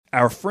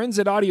our friends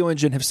at Audio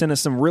Engine have sent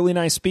us some really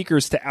nice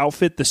speakers to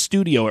outfit the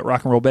studio at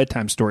Rock and Roll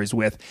Bedtime Stories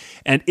with,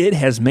 and it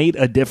has made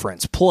a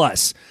difference.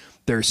 Plus,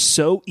 they're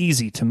so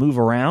easy to move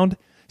around.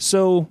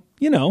 So,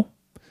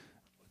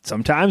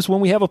 sometimes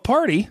when we have a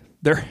party,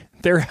 they're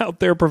out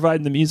there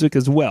providing the music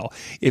as well.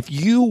 If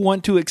you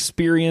want to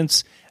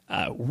experience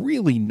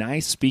really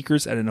nice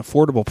speakers at an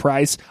affordable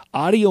price,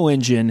 Audio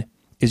Engine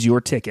is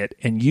your ticket,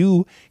 and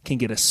you can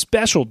get a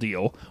special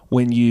deal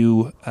when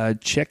you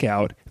check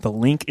out the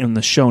link in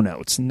the show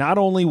notes. Not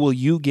only will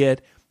you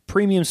get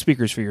premium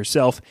speakers for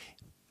yourself,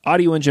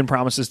 Audio Engine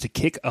promises to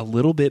kick a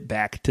little bit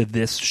back to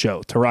this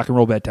show, to Rock and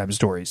Roll Bedtime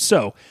Stories.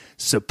 So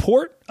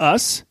support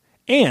us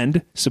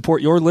and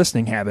support your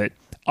listening habit.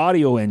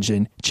 Audio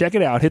Engine, check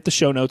it out. Hit the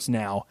show notes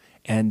now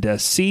and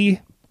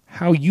see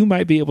how you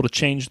might be able to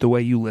change the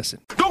way you listen.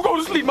 Don't go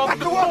to sleep, mother.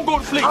 Don't go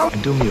to sleep.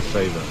 And do me a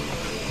favor.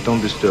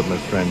 Don't disturb my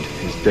friend.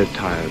 He's dead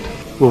tired.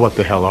 Well, what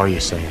the hell are you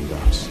saying,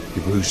 Doss?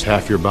 You've lose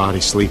half your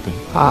body sleeping.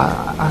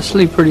 I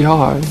sleep pretty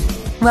hard.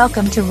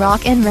 Welcome to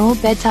Rock and Roll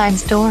Bedtime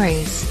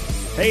Stories.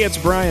 Hey, it's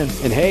Brian.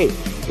 And hey,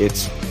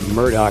 it's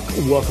Murdoch.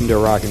 Welcome to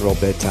Rock and Roll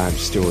Bedtime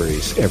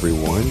Stories,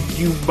 everyone.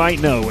 You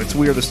might know it's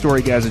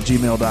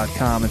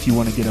wearethestoryguys@gmail.com if you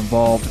want to get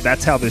involved.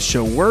 That's how this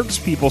show works.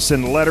 People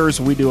send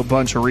letters. We do a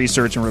bunch of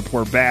research and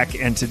report back.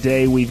 And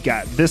today we've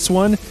got this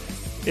one.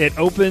 It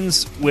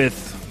opens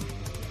with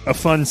a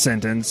fun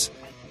sentence.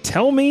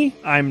 Tell me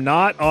I'm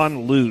not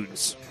on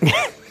lewds.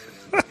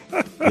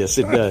 Yes,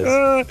 it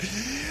does.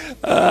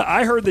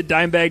 I heard that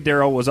Dimebag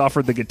Darrell was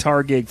offered the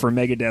guitar gig for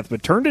Megadeth,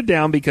 but turned it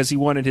down because he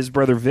wanted his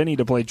brother Vinny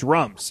to play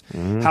drums.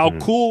 Mm-hmm. How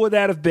cool would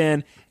that have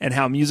been, and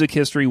how music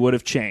history would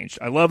have changed.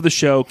 I love the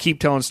show.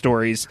 Keep telling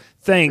stories.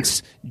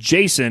 Thanks,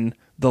 Jason,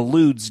 the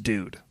lewds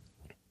dude.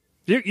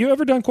 You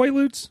ever done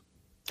Quaaludes?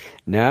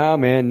 No,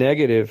 man,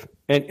 negative.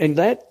 And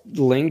that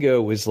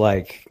lingo was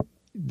like,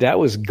 that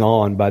was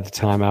gone by the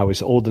time I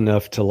was old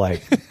enough to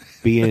like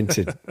be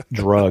into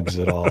drugs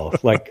at all.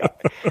 Like,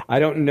 I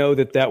don't know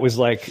that was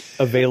like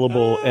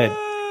available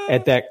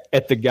at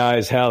the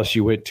guy's house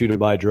you went to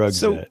buy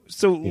drugs at.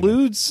 So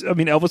lewds, I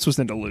mean, Elvis was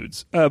into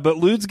lewds, but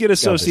lewds get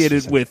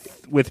associated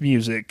with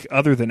music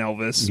other than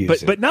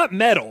Elvis, but not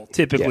metal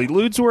typically. Yeah.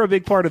 Lewds were a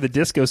big part of the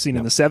disco scene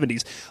in the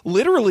 70s.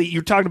 Literally,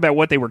 you're talking about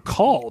what they were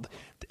called.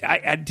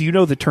 Do you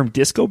know the term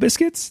disco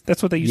biscuits?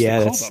 That's what they used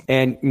to call them.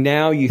 And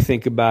now you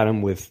think about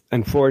them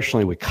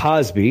unfortunately with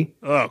Cosby.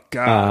 Oh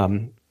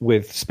God.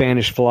 With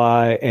Spanish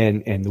Fly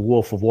and The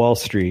Wolf of Wall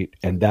Street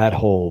and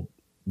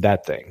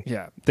that thing.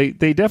 Yeah, they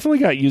definitely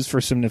got used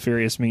for some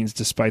nefarious means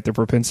despite their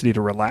propensity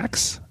to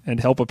relax and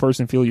help a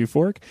person feel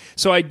euphoric.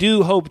 So I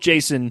do hope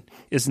Jason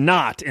is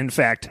not, in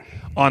fact,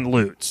 on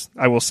lewds.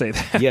 I will say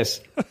that. Yes,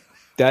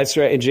 that's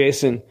right. And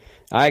Jason,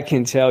 I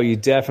can tell you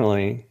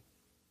definitely,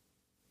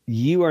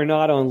 you are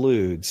not on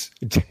lewds.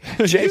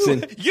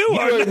 Jason, you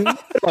are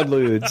not on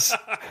lewds.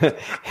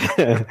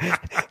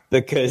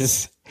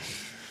 Because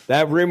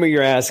that rumor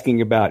you're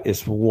asking about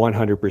is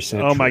 100%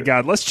 true. Oh, my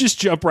God. Let's just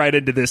jump right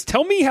into this.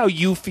 Tell me how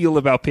you feel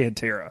about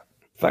Pantera.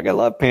 Fuck, I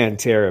love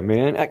Pantera,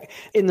 man.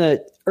 In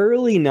the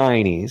early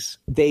 90s,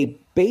 they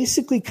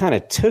basically kind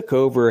of took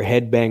over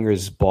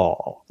Headbangers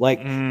Ball.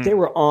 Like, they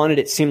were on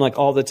it seemed like,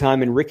 all the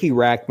time. And Ricky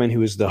Rackman, who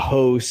was the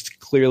host,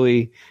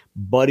 clearly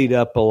buddied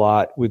up a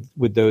lot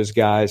with those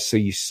guys. So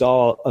you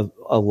saw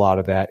a lot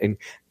of that. And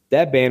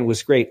that band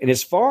was great. And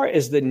as far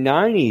as the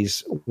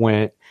 90s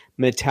went,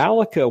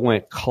 Metallica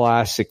went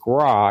classic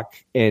rock,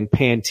 and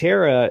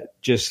Pantera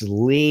just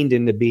leaned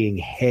into being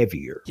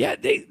heavier. Yeah,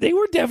 they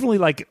were definitely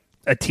like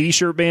a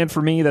T-shirt band for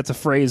me. That's a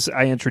phrase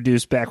I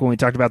introduced back when we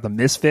talked about the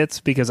Misfits,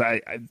 because I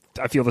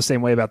feel the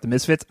same way about the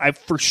Misfits. I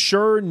for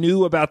sure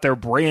knew about their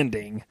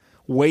branding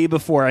way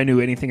before I knew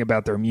anything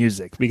about their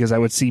music, because I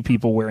would see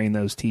people wearing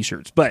those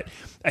T-shirts. But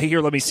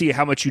here, let me see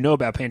how much you know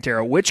about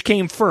Pantera. Which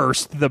came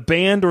first, the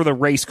band or the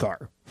race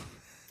car?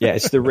 Yeah,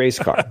 it's the race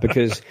car,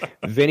 because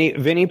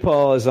Vinnie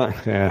Paul is on.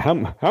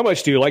 How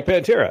much do you like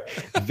Pantera?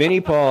 Vinnie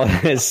Paul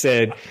has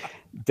said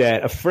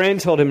that a friend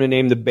told him to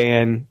name the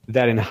band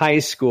that in high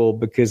school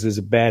because it's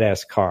a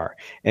badass car,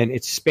 and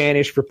it's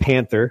Spanish for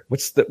panther.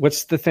 What's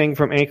the thing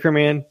from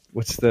Anchorman?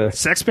 What's the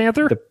Sex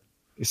Panther?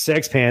 The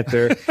Sex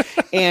Panther.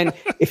 And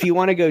if you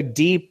want to go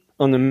deep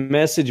on the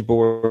message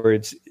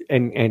boards,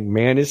 and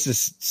man, this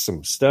is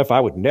some stuff I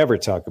would never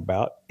talk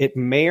about. It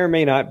may or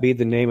may not be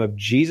the name of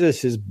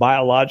Jesus'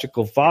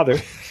 biological father,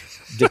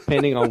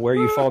 depending on where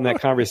you fall in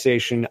that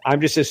conversation.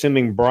 I'm just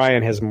assuming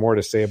Brian has more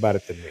to say about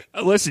it than me.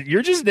 Listen,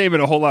 you're just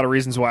naming a whole lot of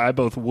reasons why I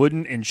both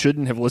wouldn't and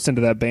shouldn't have listened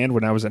to that band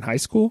when I was in high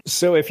school.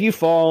 So if you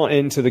fall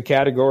into the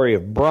category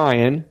of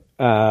Brian,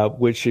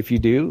 which if you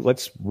do,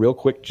 let's real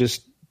quick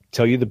just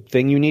tell you the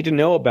thing you need to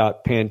know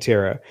about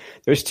Pantera.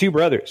 There's two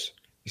brothers.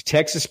 These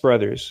Texas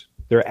brothers.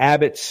 They're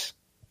Abbotts.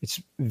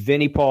 It's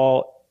Vinnie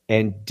Paul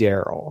and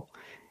Daryl.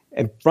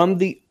 And from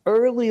the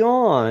early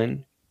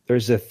on,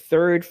 there's a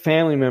third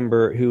family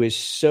member who is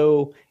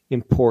so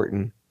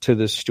important to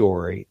the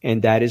story,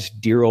 and that is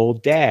dear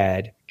old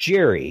dad,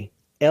 Jerry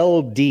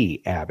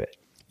L.D. Abbott.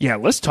 Yeah,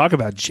 let's talk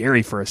about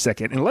Jerry for a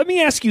second. And let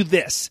me ask you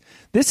this.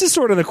 This is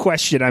sort of the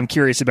question I'm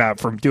curious about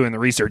from doing the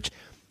research.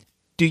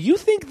 Do you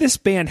think this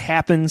band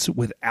happens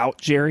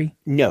without Jerry?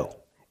 No,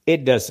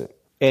 it doesn't.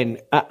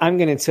 And I'm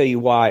going to tell you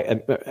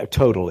why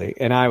totally.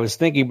 And I was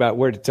thinking about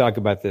where to talk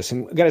about this.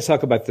 And I've got to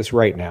talk about this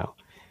right now.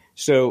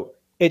 So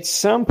at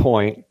some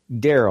point,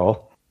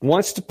 Daryl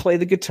wants to play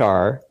the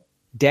guitar.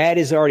 Dad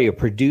is already a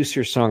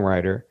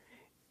producer-songwriter.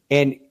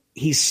 And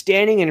he's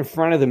standing in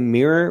front of the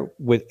mirror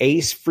with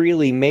Ace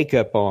Frehley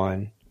makeup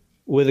on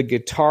with a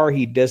guitar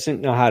he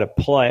doesn't know how to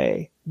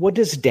play. What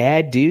does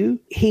Dad do?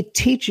 He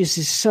teaches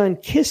his son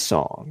Kiss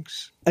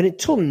songs. And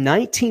until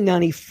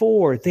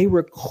 1994, they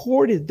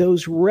recorded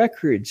those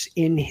records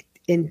in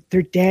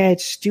their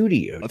dad's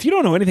studio. If you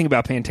don't know anything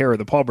about Pantera,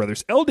 the Paul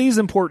brothers, LD is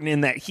important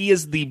in that he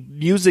is the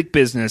music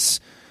business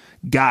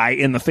guy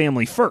in the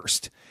family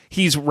first.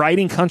 He's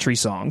writing country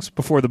songs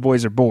before the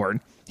boys are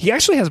born. He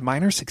actually has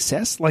minor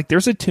success. Like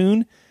there's a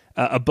tune,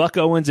 a Buck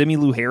Owens,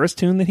 Emmylou Harris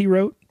tune that he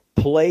wrote.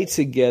 Play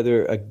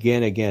Together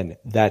Again.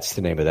 That's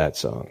the name of that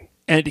song.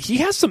 And he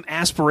has some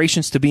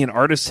aspirations to be an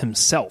artist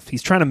himself.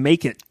 He's trying to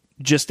make it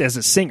just as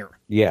a singer.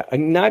 Yeah,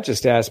 and not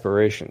just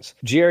aspirations.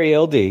 Jerry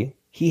LD,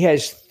 he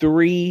has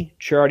 3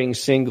 charting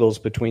singles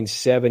between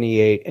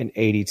 78 and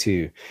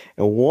 82.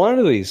 And one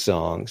of these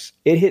songs,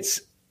 it hits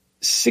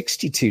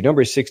 62,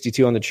 number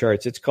 62 on the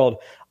charts. It's called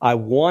I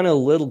Want a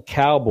Little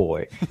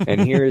Cowboy. And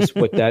here's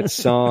what that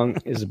song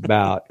is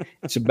about.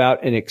 It's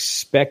about an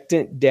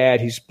expectant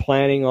dad who's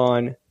planning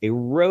on a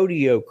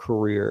rodeo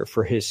career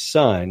for his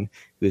son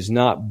who is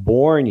not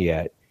born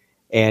yet,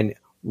 and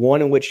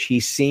one in which he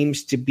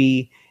seems to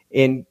be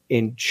in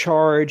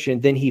charge,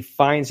 and then he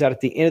finds out at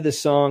the end of the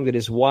song that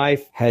his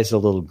wife has a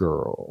little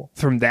girl.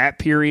 From that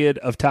period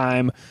of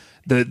time,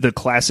 the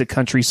classic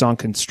country song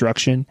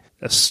construction,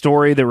 a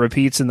story that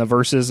repeats in the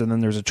verses and then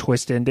there's a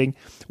twist ending.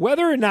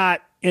 Whether or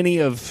not any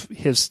of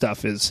his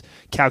stuff is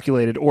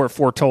calculated or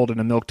foretold in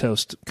a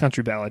milquetoast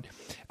country ballad,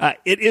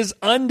 it is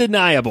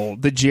undeniable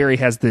that Jerry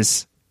has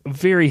this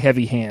very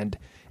heavy hand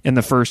in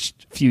the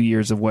first few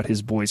years of what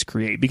his boys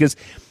create, because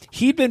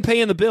he'd been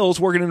paying the bills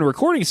working in a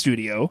recording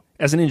studio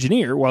as an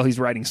engineer while he's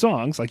writing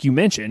songs, like you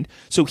mentioned.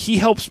 So he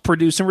helps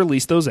produce and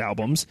release those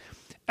albums.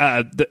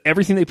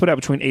 Everything they put out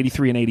between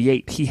 83 and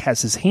 88, he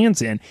has his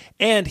hands in,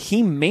 and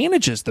he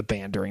manages the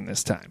band during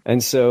this time.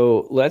 And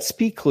so let's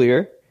be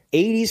clear.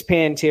 80s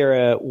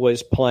Pantera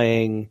was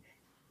playing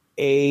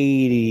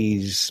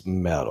 80s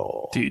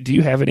metal. Do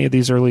you have any of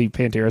these early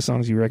Pantera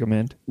songs you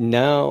recommend?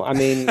 No, I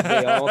mean,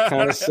 they all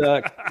kind of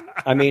suck.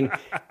 I mean,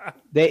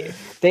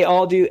 they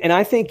all do. And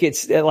I think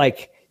it's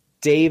like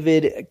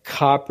David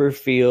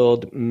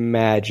Copperfield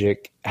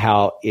magic,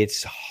 how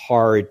it's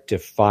hard to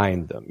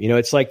find them. You know,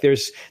 it's like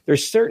there's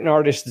certain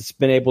artists that's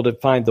been able to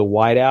find the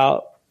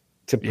whiteout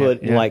to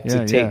put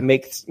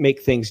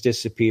make things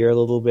disappear a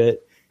little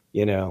bit.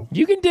 You know,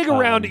 you can dig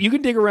around. You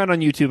can dig around on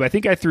YouTube. I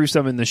think I threw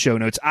some in the show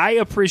notes. I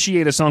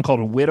appreciate a song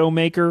called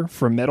 "Widowmaker"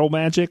 from Metal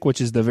Magic,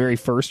 which is the very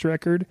first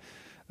record.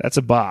 That's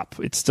a bop.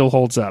 It still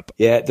holds up.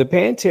 Yeah, the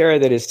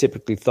Pantera that is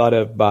typically thought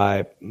of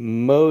by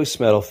most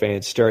metal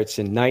fans starts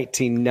in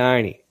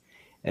 1990,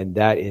 and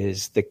that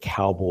is the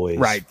Cowboys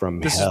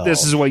from Hell.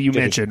 This is what you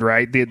mentioned,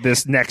 right?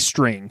 This next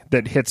string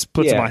that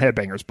puts them on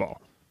Headbangers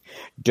Ball.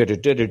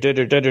 That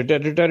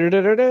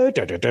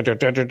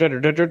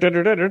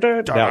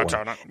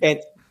one.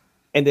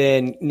 And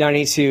then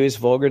 92 is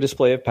Vulgar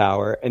Display of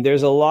Power. And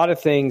there's a lot of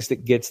things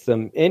that gets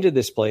them into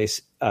this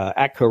place.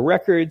 Atco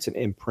Records, an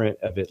imprint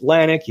of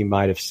Atlantic. You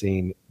might have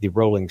seen the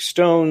Rolling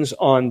Stones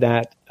on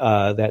that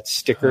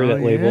sticker,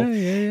 that label.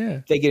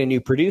 Yeah. They get a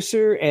new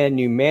producer and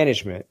new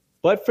management.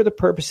 But for the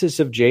purposes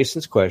of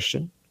Jason's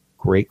question,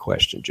 great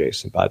question,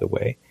 Jason, by the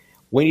way,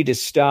 we need to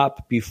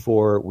stop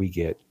before we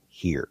get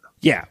here.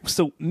 Yeah.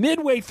 So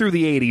midway through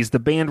the 80s, the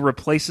band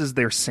replaces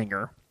their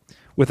singer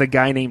with a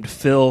guy named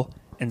Phil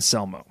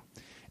Anselmo.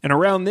 And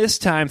around this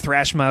time,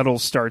 thrash metal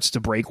starts to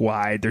break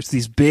wide. There's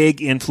these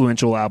big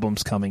influential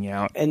albums coming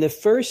out. And the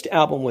first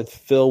album with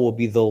Phil will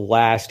be the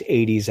last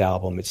 80s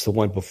album. It's the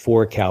one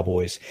before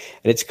Cowboys.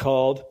 And it's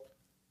called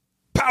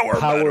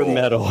Power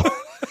Metal.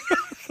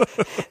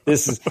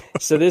 This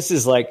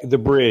is like the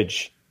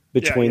bridge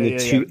between the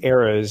two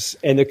eras.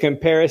 And the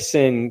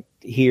comparison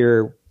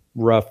here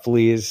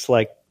roughly is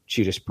like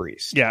Judas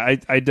Priest. Yeah,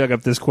 I dug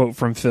up this quote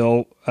from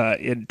Phil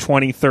in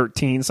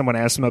 2013. Someone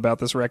asked him about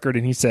this record,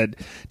 and he said,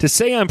 "To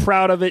say I'm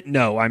proud of it,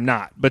 no, I'm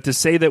not. But to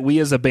say that we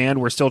as a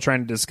band were still trying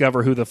to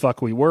discover who the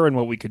fuck we were and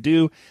what we could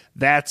do,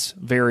 that's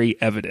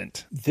very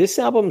evident." This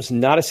album's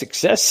not a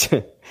success.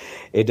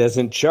 It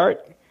doesn't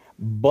chart,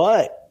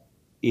 but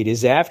it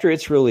is after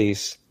its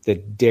release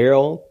that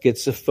Daryl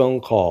gets a phone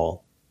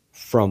call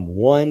from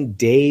one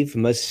Dave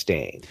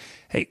Mustaine.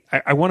 Hey,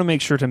 I want to make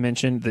sure to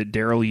mention that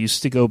Daryl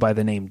used to go by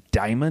the name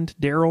Diamond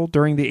Daryl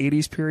during the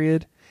 80s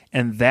period.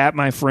 And that,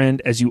 my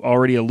friend, as you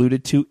already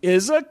alluded to,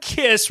 is a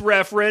Kiss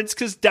reference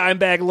because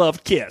Dimebag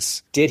loved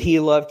Kiss. Did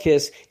he love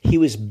Kiss? He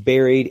was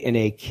buried in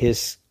a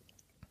Kiss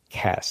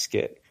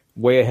casket.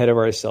 Way ahead of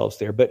ourselves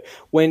there. But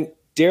when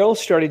Daryl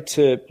started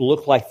to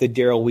look like the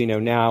Daryl we know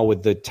now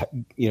with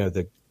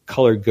the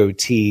colored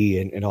goatee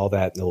and all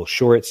that, and the little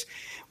shorts.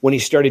 When he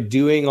started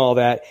doing all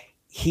that,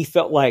 he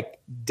felt like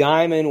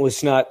Diamond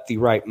was not the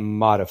right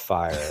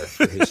modifier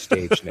for his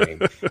stage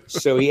name.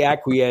 So he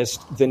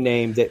acquiesced the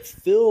name that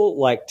Phil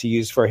liked to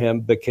use for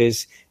him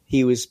because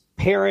he was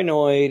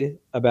paranoid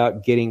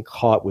about getting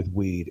caught with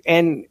weed.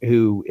 And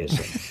who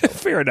isn't?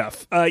 Fair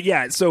enough.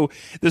 Yeah, so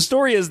the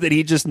story is that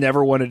he just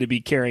never wanted to be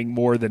carrying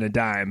more than a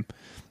dime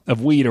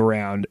of weed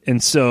around.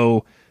 And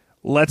so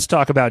let's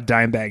talk about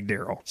Dimebag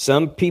Daryl.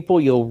 Some people,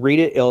 you'll read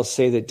it, it'll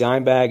say that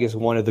Dimebag is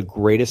one of the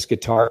greatest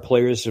guitar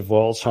players of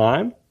all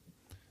time.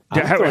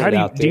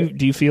 How do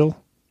you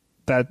feel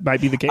that might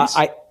be the case?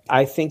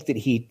 I think that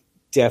he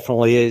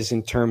definitely is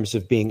in terms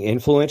of being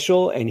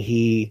influential, and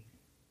he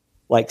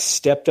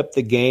stepped up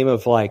the game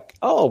of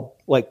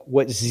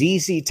what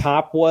ZZ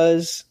Top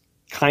was,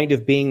 kind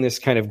of being this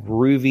kind of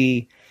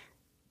groovy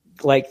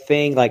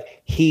thing.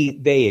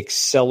 They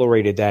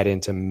accelerated that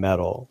into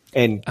metal,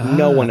 and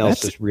no one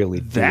else is really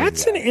doing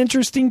that's that. An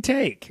interesting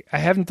take. I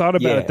haven't thought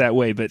about it that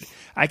way, but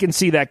I can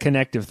see that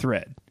connective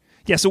thread.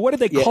 Yeah, so what did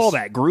they call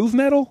that? Groove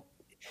metal?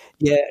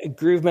 Yeah,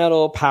 groove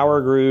metal,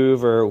 power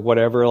groove, or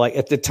whatever.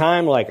 At the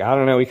time, I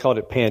don't know, we called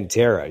it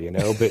Pantera,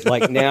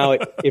 but now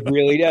it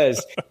really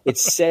does. It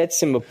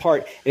sets him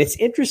apart. And it's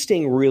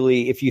interesting,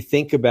 really, if you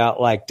think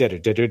about I'm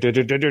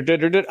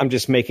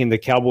just making the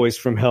Cowboys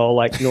from Hell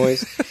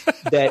noise,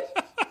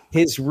 that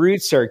his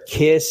roots are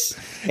Kiss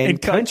and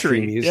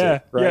country music. Yeah,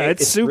 right? Yeah,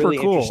 it's super really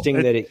cool.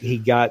 Interesting that he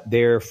got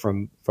there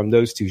from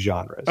those two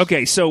genres.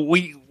 Okay, so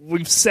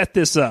we've set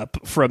this up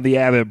from the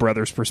Abbott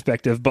Brothers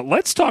perspective, but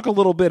let's talk a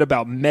little bit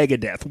about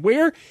Megadeth.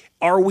 Where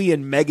are we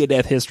in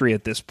Megadeth history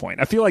at this point?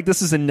 I feel like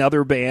this is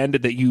another band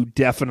that you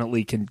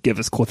definitely can give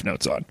us cliff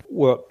notes on.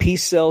 Well,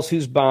 Peace Sells,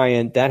 Who's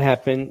Buying, that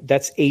happened.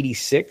 That's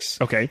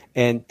 86. Okay.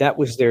 And that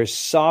was their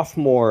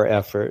sophomore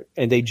effort,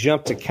 and they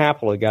jumped to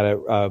Capitol. Got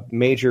a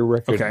major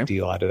record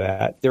deal out of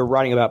that. They're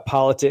writing about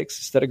politics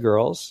instead of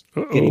girls,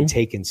 getting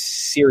taken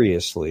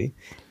seriously.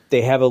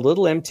 They have a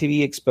little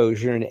MTV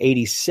exposure. In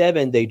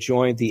 87, they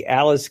joined the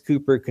Alice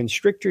Cooper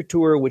Constrictor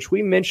Tour, which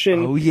we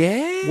mentioned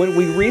when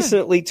we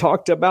recently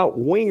talked about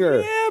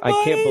Winger. Yeah,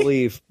 I can't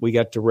believe we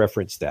got to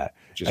reference that.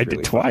 I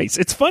did twice.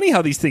 It's funny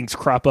how these things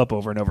crop up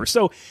over and over.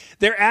 So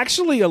they're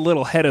actually a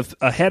little ahead of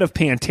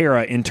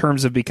Pantera in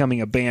terms of becoming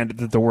a band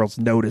that the world's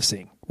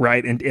noticing,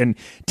 right? And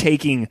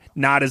taking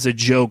not as a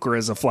joke or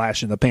as a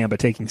flash in the pan, but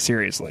taking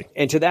seriously.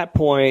 And to that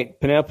point,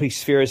 Penelope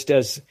Spheris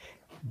does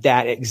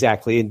that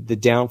exactly in The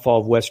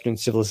Downfall of Western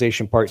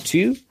Civilization Part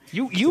 2.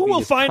 You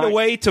will find a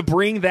way to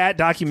bring that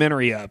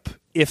documentary up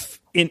if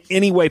in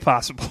any way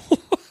possible.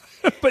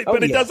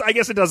 but it does. I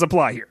guess it does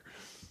apply here.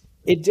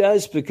 It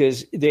does,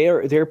 because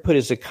they're put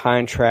as a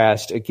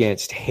contrast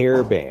against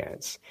hair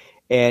bands.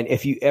 And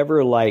if you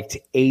ever liked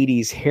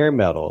 80s hair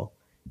metal,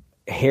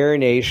 Hair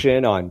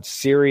Nation on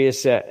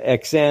Sirius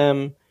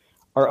XM,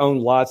 our own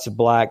Lots of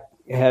Black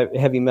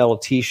heavy metal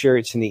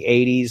t-shirts in the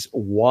 80s,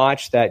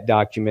 watch that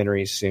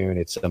documentary soon.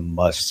 It's a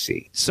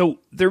must-see. So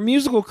their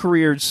musical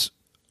careers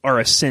are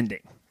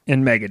ascending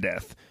in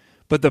Megadeth,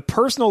 but the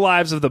personal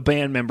lives of the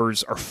band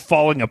members are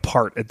falling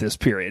apart at this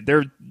period. There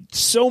are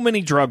so many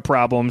drug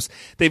problems.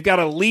 They've got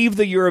to leave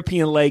the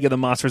European leg of the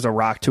Monsters of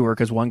Rock tour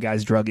because one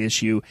guy's drug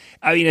issue.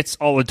 I mean, it's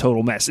all a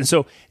total mess. And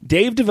so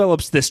Dave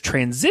develops this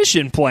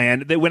transition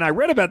plan that when I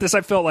read about this,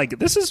 I felt like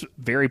this is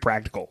very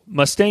practical.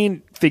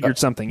 Mustaine figured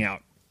something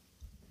out.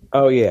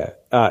 Oh, yeah.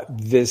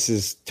 This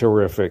is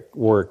terrific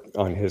work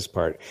on his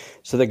part.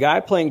 So the guy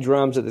playing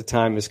drums at the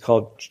time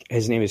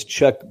his name is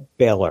Chuck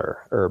Beller,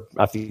 or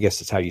I guess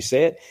that's how you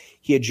say it.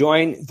 He had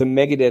joined the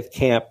Megadeth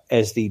camp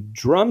as the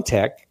drum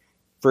tech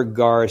for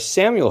Gar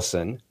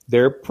Samuelson,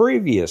 their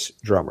previous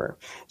drummer.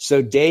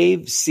 So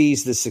Dave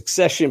sees the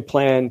succession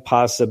plan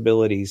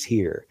possibilities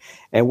here.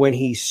 And when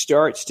he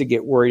starts to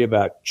get worried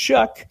about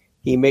Chuck,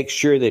 he makes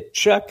sure that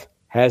Chuck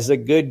has a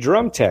good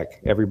drum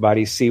tech.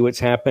 Everybody see what's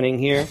happening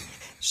here?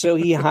 So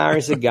he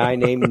hires a guy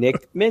named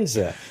Nick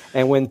Menza.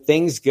 And when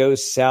things go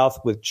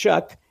south with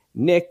Chuck,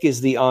 Nick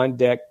is the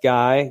on-deck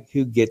guy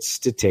who gets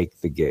to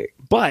take the gig.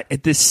 But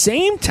at the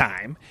same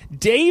time,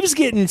 Dave's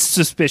getting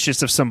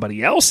suspicious of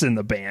somebody else in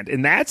the band,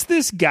 and that's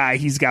this guy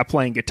he's got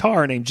playing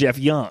guitar named Jeff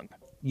Young.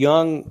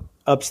 Young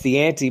ups the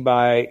ante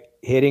by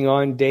hitting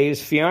on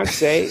Dave's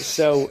fiance,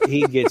 so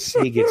he gets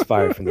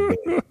fired from the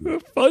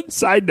band. Fun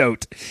side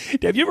note.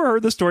 Have you ever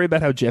heard the story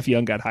about how Jeff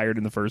Young got hired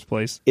in the first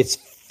place? It's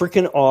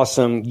freaking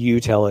awesome. You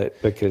tell it,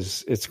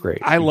 because it's great.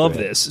 I love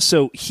this.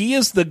 So he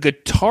is the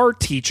guitar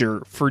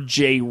teacher for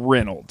Jay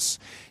Reynolds.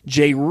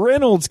 Jay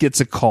Reynolds gets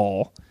a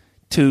call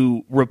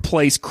to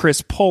replace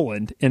Chris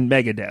Poland in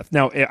Megadeth.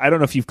 Now, I don't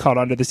know if you've caught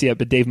on to this yet,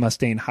 but Dave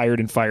Mustaine hired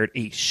and fired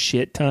a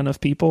shit ton of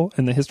people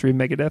in the history of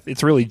Megadeth.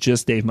 It's really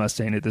just Dave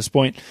Mustaine at this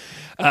point.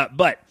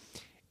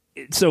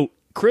 So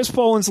Chris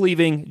Poland's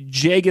leaving.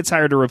 Jay gets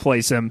hired to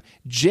replace him.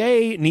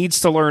 Jay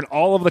needs to learn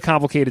all of the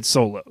complicated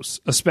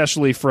solos,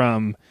 especially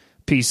from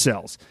Peace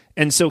Sells.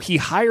 And so he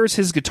hires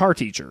his guitar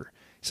teacher.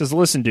 He says,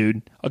 listen,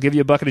 dude, I'll give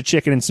you a bucket of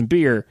chicken and some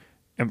beer,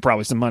 and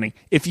probably some money,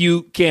 if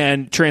you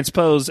can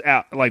transpose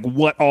out like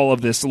what all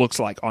of this looks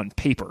like on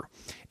paper.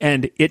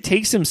 And it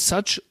takes him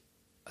such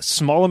a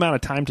small amount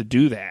of time to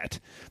do that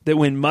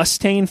when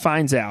Mustaine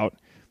finds out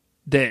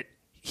that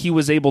he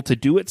was able to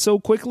do it so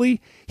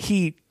quickly,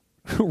 he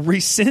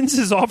rescinds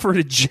his offer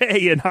to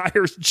Jay and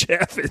hires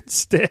Jeff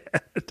instead.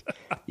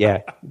 Yeah,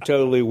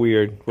 totally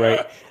weird,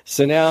 right?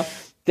 So now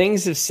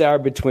things have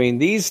soured between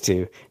these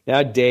two.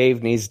 Now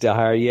Dave needs to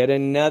hire yet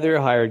another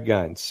hired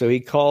gun. So he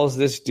calls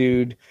this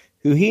dude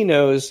who he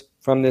knows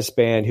from this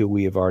band who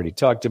we have already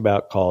talked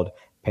about called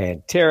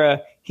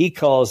Pantera. He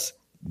calls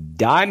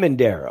Diamond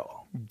Daryl.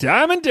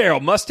 Diamond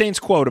Daryl. Mustaine's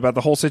quote about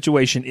the whole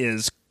situation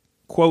is,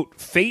 quote,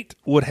 "Fate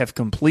would have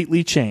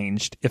completely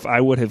changed if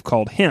I would have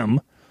called him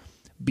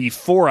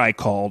before I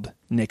called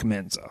Nick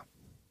Menza."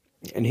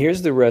 And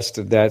here's the rest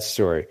of that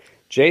story.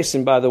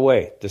 Jason, by the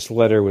way, this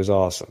letter was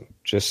awesome.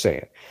 Just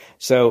saying.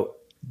 So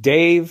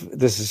Dave,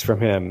 this is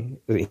from him.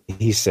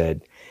 He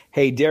said,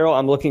 "Hey, Daryl,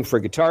 I'm looking for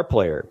a guitar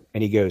player."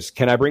 And he goes,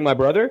 "Can I bring my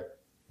brother?"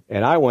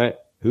 And I went,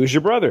 "Who's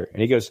your brother?"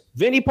 And he goes,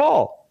 "Vinnie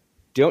Paul.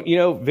 Don't you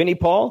know Vinnie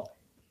Paul?"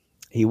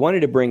 He wanted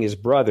to bring his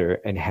brother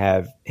and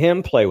have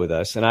him play with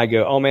us. And I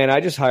go, "Oh, man,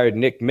 I just hired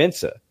Nick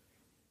Menza."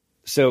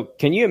 So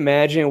can you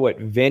imagine what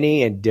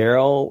Vinny and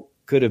Daryl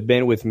could have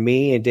been with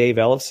me and Dave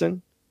Ellefson?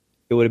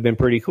 It would have been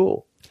pretty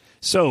cool.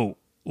 So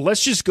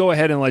let's just go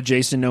ahead and let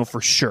Jason know for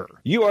sure.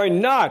 You are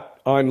not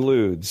on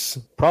lewds,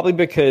 probably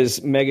because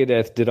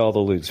Megadeth did all the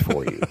lewds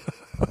for you.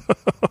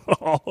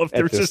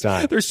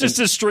 There's just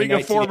a string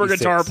of former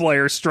guitar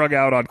players strung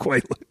out on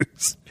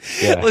Quaaludes.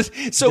 Yeah.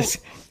 So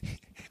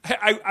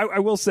I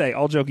will say,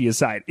 all joking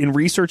aside, in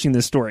researching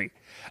this story,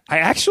 I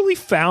actually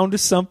found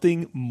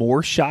something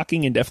more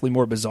shocking and definitely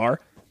more bizarre.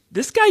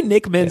 This guy,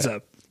 Nick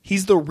Menza,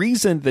 he's the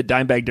reason that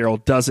Dimebag Darrell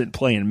doesn't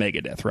play in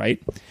Megadeth, right?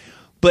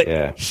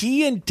 But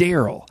he and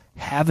Daryl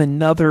have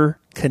another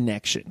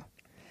connection.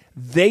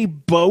 They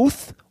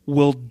both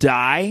will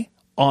die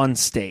on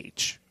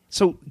stage.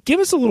 So give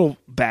us a little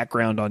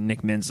background on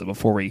Nick Menza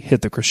before we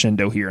hit the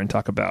crescendo here and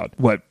talk about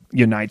what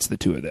unites the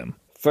two of them.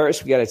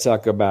 First, we got to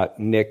talk about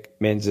Nick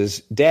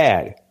Menza's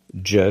dad,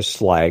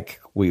 just like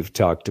we've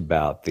talked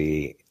about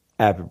the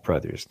Abbott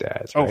brothers'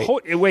 dads. Right? Oh,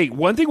 wait.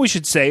 One thing we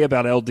should say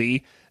about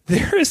LD,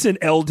 there is an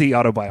LD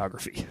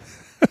autobiography.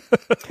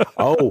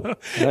 Oh,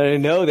 I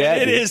didn't know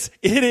that.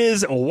 It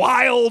is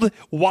wild,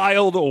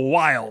 wild,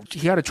 wild.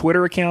 He had a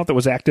Twitter account that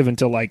was active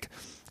until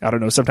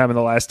sometime in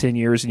the last 10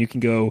 years, and you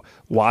can go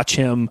watch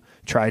him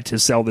try to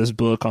sell this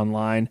book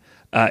online,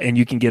 and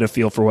you can get a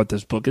feel for what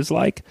this book is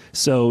like.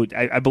 So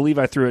I believe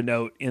I threw a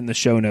note in the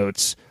show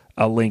notes,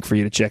 a link for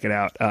you to check it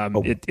out.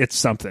 It's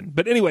something.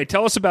 But anyway,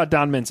 tell us about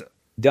Don Menza.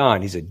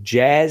 Don, he's a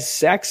jazz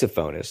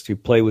saxophonist who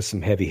played with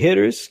some heavy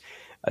hitters,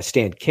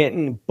 Stan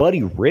Kenton,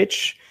 Buddy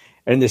Rich.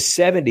 And in the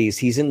 70s,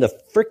 he's in the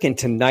frickin'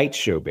 Tonight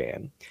Show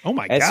band. Oh,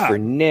 my God. As for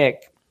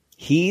Nick,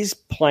 he's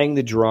playing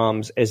the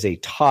drums as a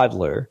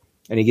toddler,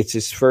 and he gets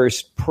his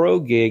first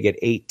pro gig at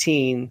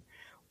 18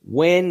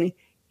 when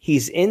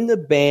he's in the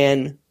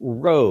band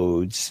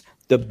Rhodes,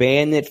 the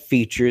band that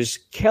features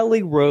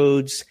Kelly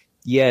Rhodes.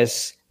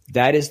 Yes,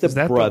 that is the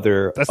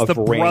brother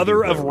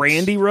of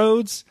Randy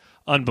Rhodes?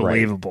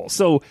 Unbelievable. Right.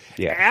 So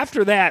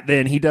after that,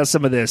 then he does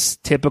some of this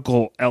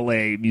typical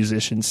LA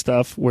musician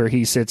stuff where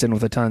he sits in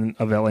with a ton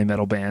of LA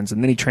metal bands,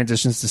 and then he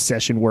transitions to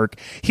session work.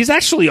 He's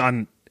actually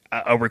on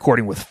a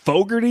recording with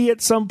Fogerty at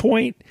some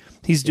point.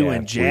 He's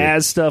doing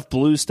jazz stuff,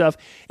 blues stuff,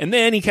 and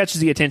then he catches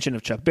the attention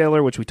of Chuck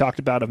Baylor, which we talked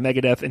about, of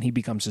Megadeth, and he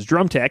becomes his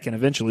drum tech, and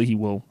eventually he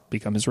will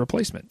become his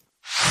replacement.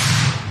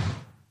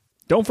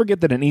 Don't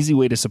forget that an easy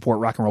way to support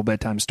Rock and Roll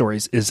Bedtime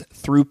Stories is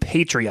through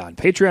Patreon.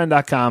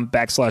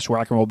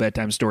 Patreon.com/Rock and Roll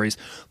Bedtime Stories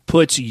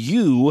puts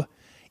you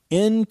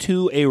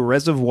into a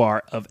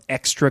reservoir of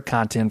extra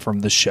content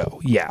from the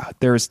show. Yeah,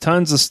 there's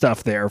tons of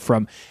stuff there,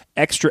 from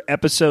extra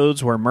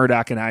episodes where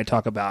Murdoch and I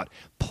talk about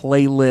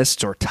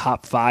playlists or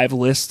top 5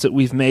 lists that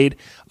we've made,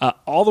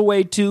 all the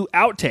way to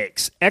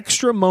outtakes,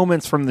 extra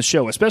moments from the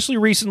show, especially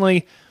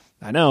recently.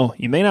 I know,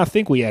 you may not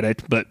think we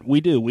edit, but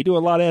we do. We do a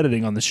lot of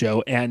editing on the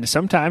show, and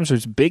sometimes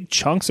there's big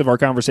chunks of our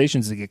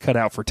conversations that get cut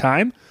out for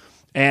time,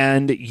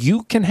 and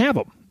you can have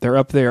them. They're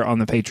up there on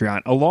the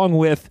Patreon, along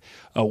with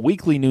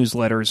weekly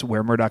newsletters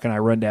where Murdoch and I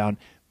run down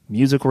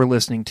music we're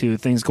listening to,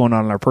 things going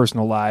on in our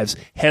personal lives,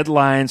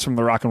 headlines from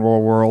the rock and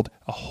roll world,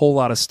 a whole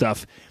lot of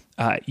stuff.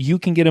 You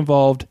can get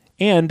involved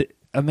and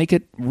make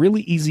it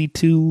really easy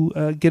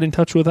to get in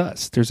touch with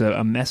us. There's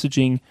a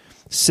messaging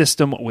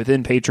system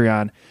within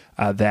Patreon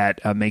that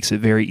makes it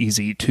very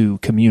easy to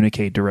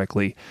communicate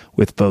directly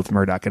with both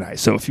Murdoch and I.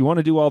 So if you want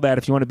to do all that,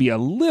 if you want to be a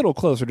little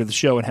closer to the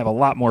show and have a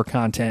lot more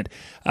content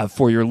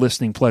for your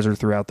listening pleasure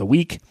throughout the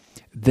week,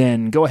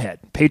 then go ahead.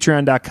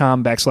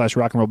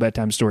 Patreon.com/Rock and Roll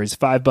Bedtime Stories.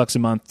 $5 a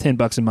month,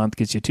 $10 a month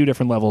gets you 2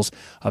 different levels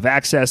of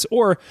access,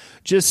 or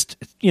just,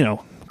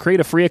 create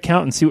a free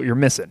account and see what you're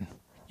missing.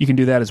 You can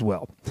do that as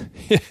well.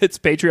 It's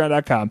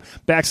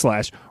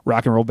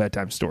patreon.com/Rock and Roll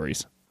Bedtime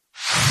Stories.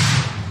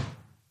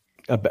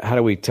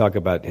 talk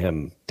about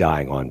him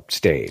dying on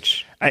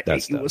stage?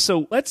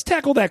 So let's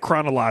tackle that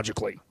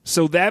chronologically.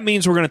 So that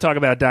means we're going to talk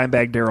about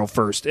Dimebag Darrell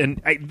first.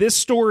 And this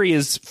story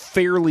is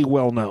fairly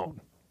well known.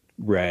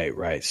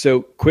 Right.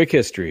 So quick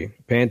history,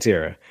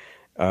 Pantera.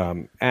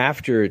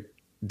 After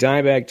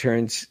Dimebag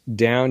turns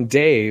down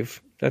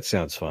Dave, that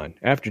sounds fun.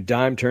 After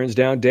Dime turns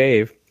down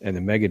Dave and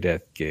the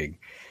Megadeth gig,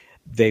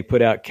 they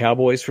put out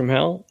Cowboys from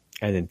Hell,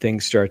 and then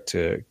things start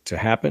to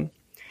happen.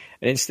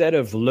 And instead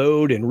of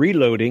load and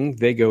reloading,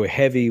 they go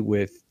heavy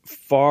with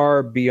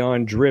Far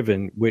Beyond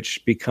Driven,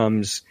 which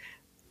becomes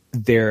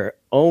their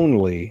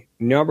only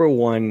number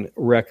one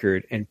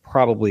record and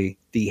probably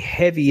the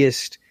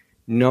heaviest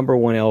number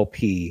one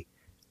LP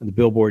on the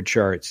Billboard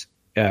charts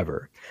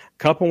ever. A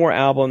couple more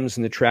albums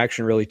and the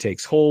traction really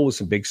takes hold with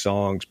some big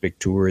songs, big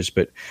tours,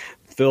 but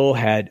Phil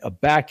had a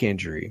back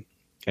injury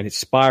and it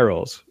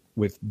spirals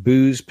with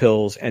booze,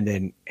 pills, and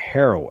then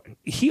heroin.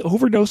 He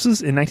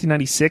overdoses in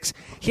 1996.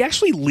 He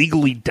actually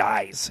legally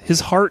dies. His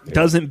heart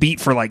doesn't beat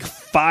for like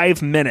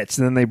 5 minutes,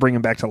 and then they bring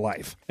him back to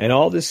life. And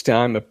all this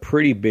time, a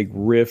pretty big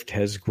rift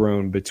has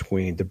grown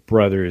between the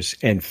brothers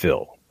and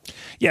Phil.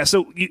 Yeah,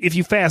 so if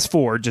you fast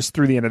forward just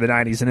through the end of the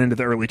 90s and into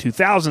the early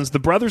 2000s, the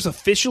brothers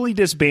officially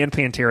disband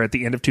Pantera at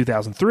the end of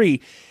 2003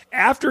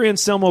 after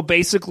Anselmo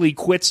basically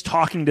quits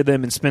talking to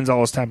them and spends all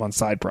his time on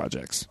side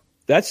projects.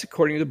 That's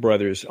according to the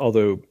brothers,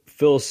 although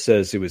Phil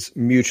says it was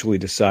mutually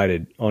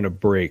decided on a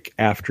break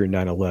after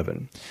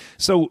 9/11.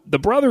 So the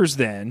brothers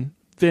then,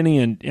 Vinny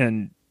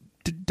and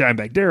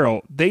Dimebag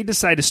Darrell, they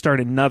decide to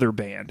start another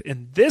band,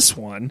 and this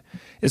one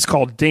is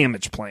called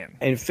Damage Plan.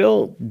 And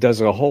Phil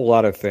does a whole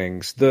lot of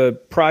things. The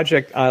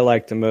project I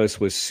liked the most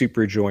was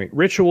Super Joint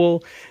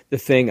Ritual. The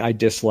thing I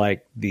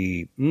disliked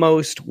the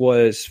most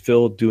was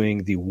Phil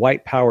doing the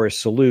White Power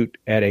salute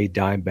at a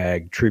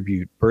Dimebag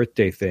tribute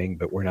birthday thing,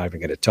 but we're not even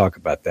going to talk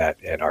about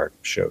that in our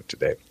show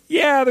today.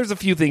 Yeah, there's a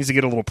few things that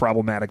get a little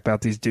problematic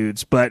about these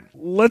dudes, but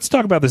let's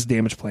talk about this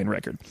Damage Plan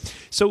record.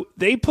 So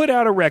they put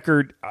out a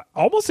record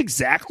almost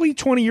exactly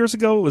 20 years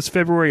ago. It was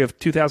February of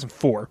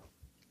 2004.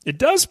 It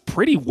does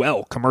pretty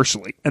well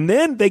commercially. And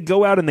then they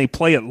go out and they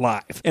play it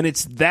live. And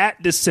it's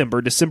that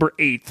December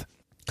 8th,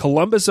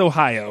 Columbus,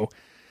 Ohio.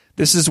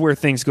 This is where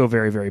things go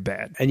very, very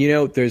bad. And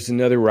there's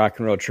another rock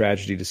and roll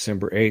tragedy,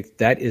 December 8th.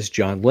 That is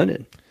John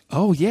Lennon.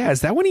 Oh, yeah.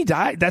 Is that when he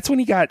died? That's when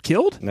he got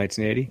killed?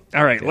 1980.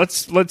 All right. Yeah.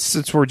 Let's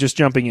since we're just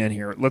jumping in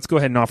here, let's go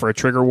ahead and offer a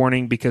trigger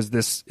warning because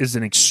this is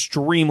an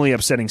extremely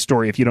upsetting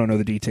story. If you don't know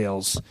the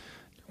details,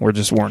 we're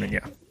just warning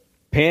you.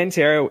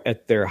 Pantera,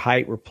 at their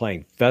height, were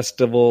playing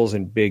festivals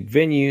and big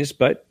venues,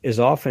 but as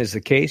often is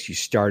the case, you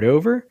start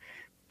over.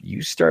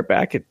 You start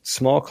back at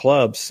small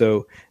clubs.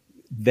 So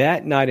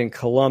that night in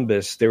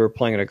Columbus, they were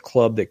playing at a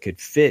club that could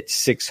fit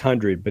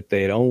 600, but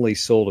they had only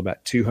sold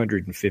about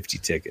 250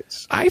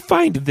 tickets. I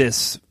find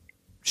this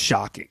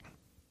shocking.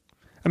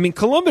 I mean,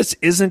 Columbus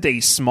isn't a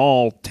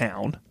small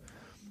town,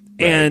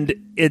 right? And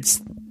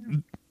it's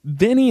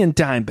Vinny and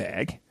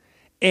Dimebag,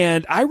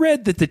 and I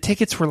read that the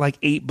tickets were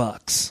like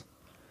 $8.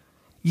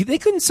 They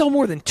couldn't sell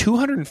more than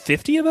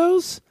 250 of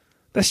those?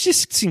 That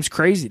just seems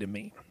crazy to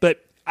me.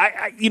 But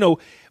I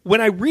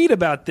when I read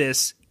about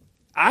this,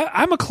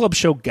 I'm a club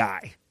show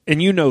guy.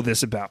 And you know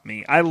this about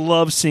me. I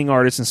love seeing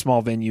artists in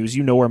small venues.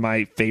 You know where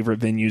my favorite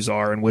venues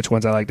are and which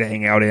ones I like to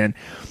hang out in.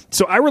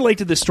 So I relate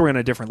to this story on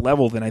a different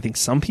level than I think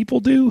some people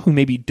do who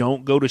maybe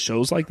don't go to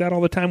shows like that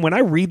all the time. When I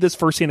read this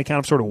firsthand account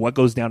of sort of what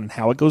goes down and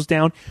how it goes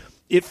down,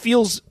 it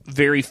feels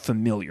very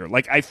familiar.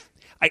 Like I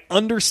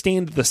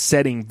understand the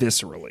setting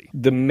viscerally.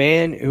 The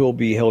man who will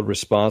be held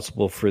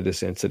responsible for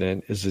this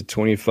incident is a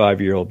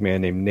 25-year-old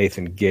man named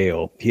Nathan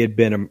Gale. He had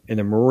been in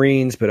the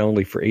Marines, but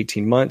only for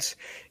 18 months.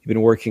 He'd been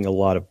working a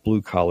lot of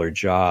blue-collar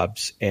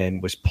jobs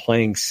and was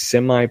playing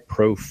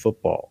semi-pro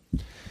football.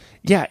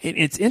 Yeah,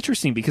 it's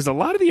interesting because a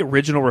lot of the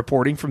original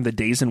reporting from the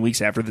days and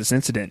weeks after this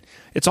incident,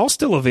 it's all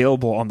still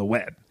available on the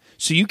web.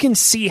 So you can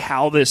see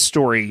how this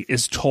story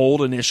is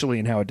told initially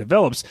and how it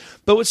develops.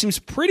 But what seems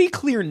pretty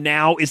clear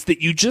now is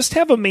that you just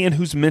have a man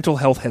whose mental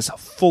health has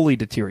fully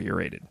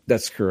deteriorated.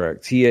 That's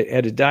correct. He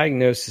had a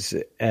diagnosis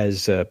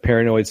as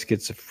paranoid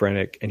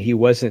schizophrenic, and he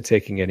wasn't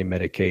taking any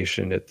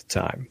medication at the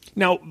time.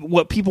 Now,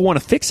 what people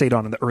want to fixate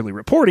on in the early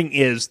reporting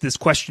is this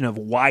question of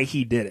why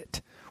he did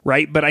it,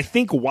 right? But I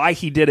think why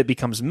he did it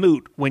becomes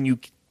moot when you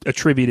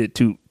attribute it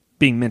to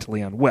being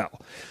mentally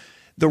unwell.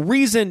 The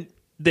reason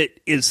that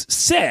is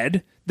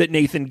said that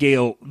Nathan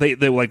Gale, they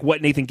like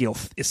what Nathan Gale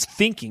is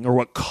thinking or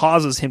what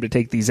causes him to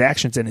take these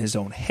actions in his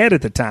own head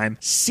at the time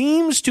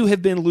seems to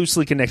have been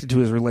loosely connected to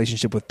his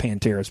relationship with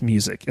Pantera's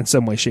music in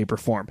some way, shape, or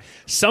form.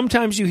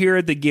 Sometimes you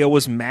hear that Gale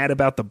was mad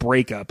about the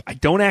breakup. I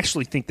don't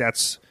actually think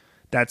that's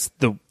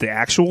the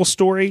actual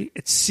story.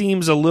 It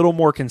seems a little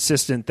more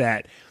consistent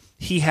that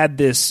he had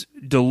this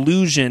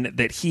delusion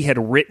that he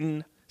had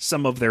written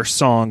some of their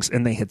songs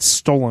and they had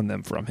stolen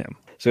them from him.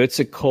 So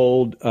it's a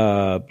cold,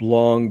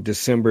 long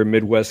December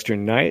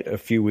Midwestern night a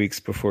few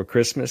weeks before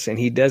Christmas, and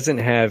he doesn't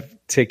have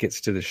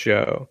tickets to the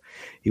show.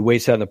 He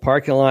waits out in the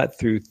parking lot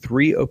through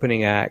 3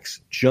 opening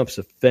acts, jumps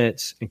a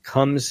fence, and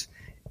comes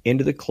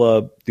into the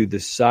club through the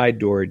side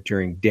door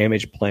during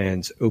Damage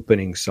Plan's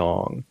opening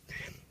song.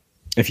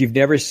 If you've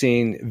never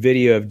seen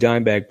video of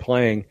Dimebag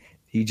playing,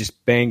 he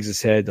just bangs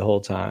his head the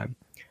whole time.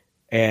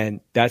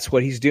 And that's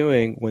what he's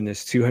doing when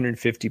this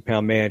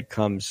 250-pound man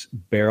comes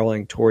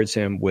barreling towards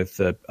him with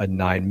a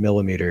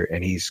 9mm,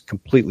 and he's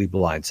completely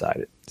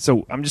blindsided.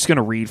 So I'm just going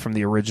to read from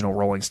the original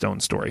Rolling Stone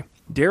story.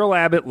 Daryl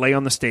Abbott lay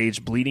on the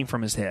stage bleeding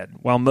from his head.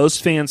 While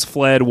most fans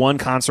fled, one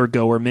concert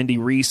goer, Mindy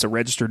Reese, a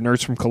registered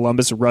nurse from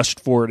Columbus, rushed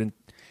forward. And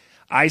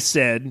I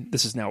said,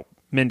 this is now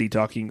Mindy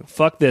talking,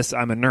 "Fuck this,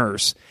 I'm a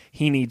nurse.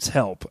 He needs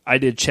help. I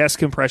did chest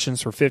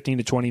compressions for 15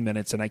 to 20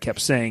 minutes, and I kept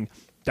saying,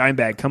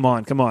 Dimebag, come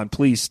on,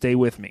 please stay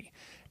with me."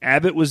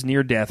 Abbott was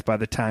near death by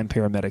the time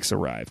paramedics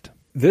arrived.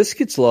 This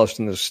gets lost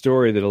in the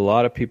story that a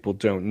lot of people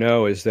don't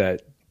know is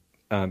that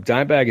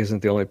Dimebag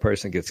isn't the only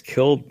person that gets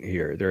killed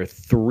here. There are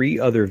 3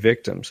 other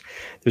victims.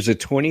 There's a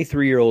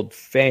 23-year-old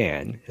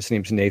fan. His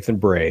name's Nathan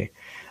Bray.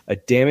 A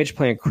Damage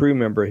Plan crew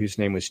member whose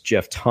name was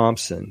Jeff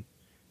Thompson.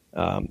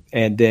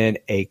 And then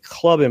a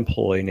club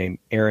employee named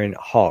Aaron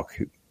Hawk,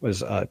 who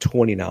was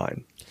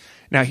 29.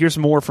 Now, here's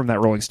more from that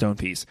Rolling Stone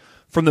piece.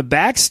 From the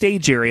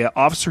backstage area,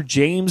 Officer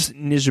James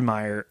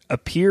Nijemeyer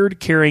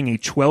appeared carrying a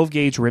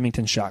 12-gauge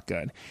Remington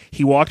shotgun.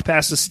 He walked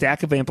past a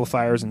stack of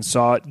amplifiers and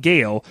saw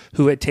Gale,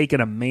 who had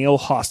taken a male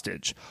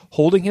hostage.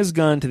 Holding his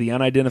gun to the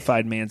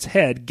unidentified man's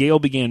head, Gale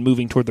began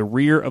moving toward the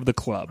rear of the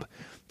club.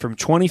 From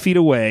 20 feet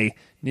away,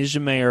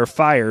 Nijemeyer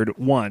fired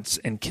once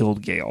and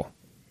killed Gale.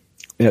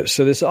 Yeah,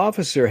 so this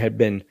officer had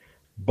been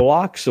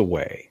blocks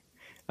away,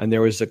 and there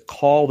was a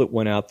call that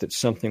went out that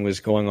something was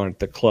going on at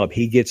the club.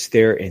 He gets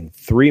there in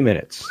 3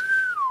 minutes.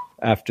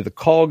 After the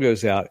call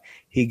goes out,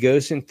 he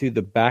goes in through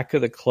the back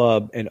of the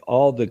club, and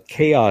all the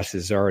chaos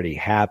has already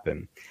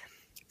happened.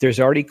 There's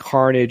already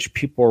carnage.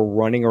 People are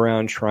running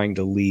around trying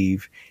to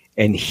leave,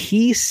 and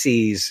he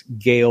sees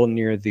Gale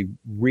near the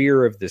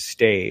rear of the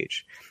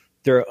stage.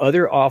 There are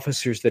other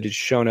officers that had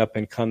shown up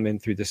and come in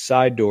through the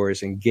side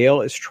doors, and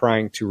Gale is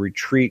trying to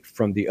retreat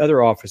from the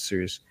other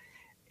officers,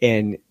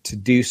 and to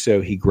do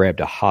so, he grabbed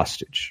a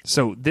hostage.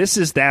 So this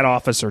is that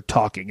officer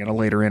talking in a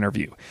later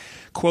interview.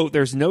 Quote,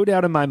 "There's no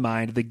doubt in my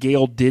mind that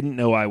Gale didn't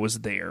know I was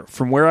there.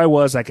 From where I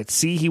was, I could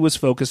see he was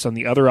focused on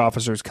the other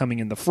officers coming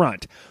in the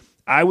front.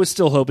 I was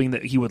still hoping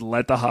that he would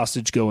let the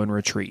hostage go and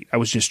retreat. I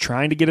was just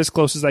trying to get as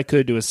close as I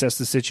could to assess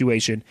the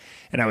situation,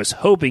 and I was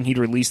hoping he'd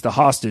release the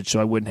hostage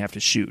so I wouldn't have to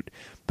shoot.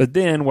 But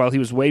then, while he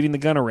was waving the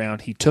gun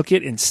around, he took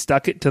it and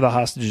stuck it to the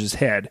hostage's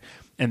head,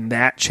 and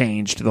that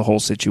changed the whole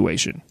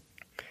situation."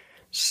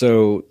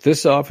 So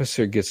this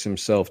officer gets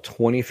himself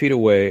 20 feet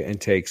away and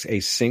takes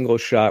a single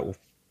shot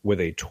with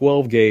a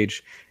 12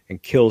 gauge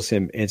and kills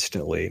him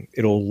instantly.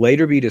 It'll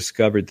later be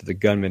discovered that the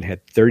gunman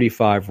had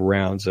 35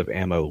 rounds of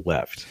ammo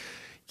left.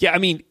 Yeah, I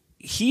mean,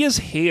 he is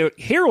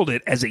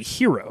heralded as a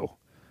hero,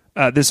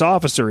 this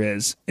officer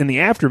is, in the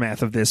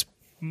aftermath of this,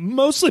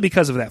 mostly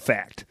because of that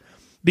fact.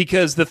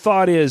 Because the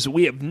thought is,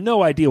 we have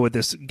no idea what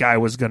this guy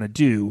was going to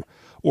do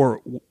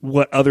or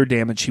what other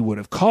damage he would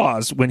have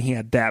caused when he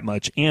had that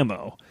much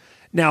ammo.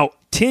 Now,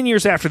 10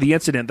 years after the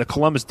incident, the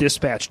Columbus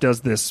Dispatch does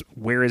this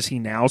 "Where is he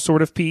now?"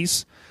 sort of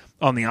piece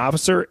on the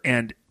officer,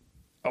 and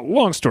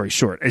long story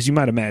short, as you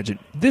might imagine,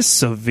 this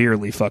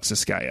severely fucks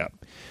this guy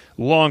up.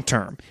 Long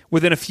term.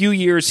 Within a few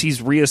years,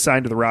 he's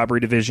reassigned to the robbery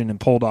division and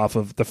pulled off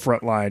of the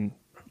front line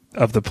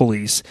of the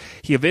police.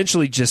 He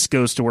eventually just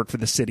goes to work for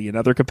the city in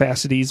other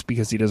capacities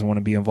because he doesn't want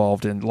to be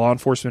involved in law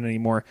enforcement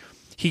anymore.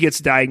 He gets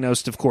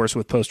diagnosed, of course,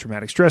 with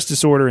post-traumatic stress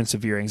disorder and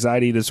severe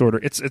anxiety disorder.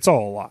 It's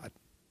all a lot.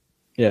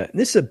 Yeah,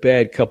 this is a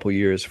bad couple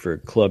years for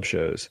club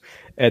shows.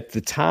 At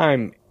the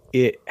time,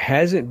 it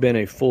hasn't been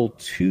a full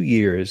 2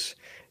 years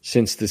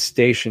since the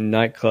Station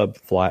nightclub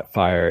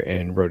fire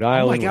in Rhode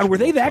Island. Oh my God, were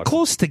they that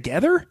close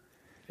together?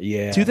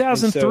 Yeah.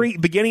 2003,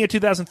 beginning of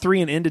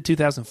 2003 and into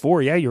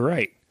 2004. Yeah, you're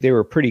right. They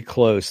were pretty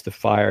close, the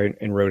fire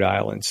in Rhode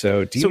Island.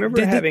 So do you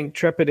remember having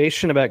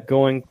trepidation about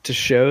going to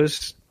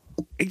shows?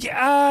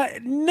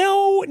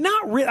 No,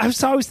 not really. I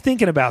was always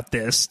thinking about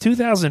this.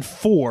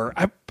 2004,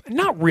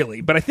 not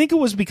really, but I think it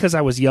was because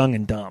I was young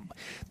and dumb.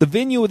 The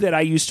venue that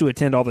I used to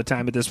attend all the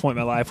time at this point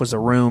in my life was a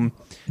room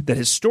that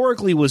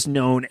historically was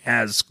known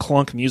as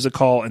Clunk Music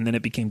Hall, and then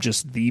it became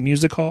just the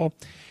Music Hall.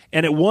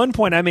 And at one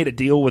point, I made a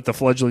deal with the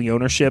fledgling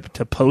ownership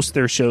to post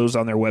their shows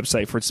on their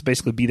website for it to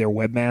basically be their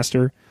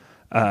webmaster,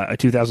 a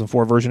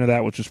 2004 version of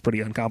that, which was pretty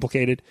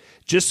uncomplicated,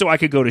 just so I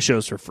could go to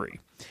shows for free.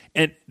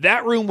 And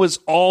that room was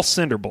all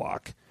cinder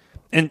block.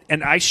 And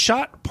I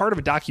shot part of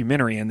a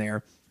documentary in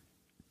there.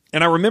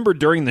 And I remember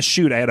during the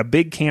shoot, I had a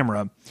big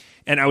camera,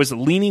 and I was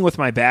leaning with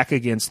my back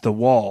against the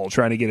wall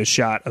trying to get a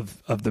shot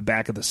of the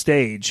back of the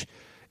stage.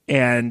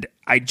 And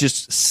I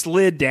just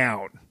slid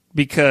down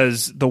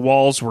because the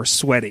walls were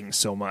sweating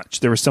so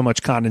much. There was so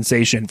much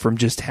condensation from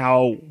just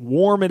how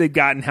warm it had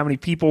gotten, how many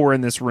people were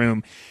in this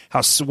room,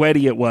 how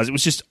sweaty it was. It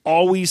was just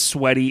always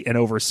sweaty and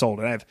oversold.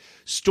 And I have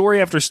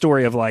story after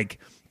story of like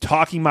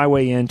talking my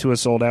way into a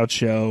sold out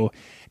show.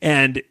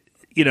 And,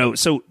 you know,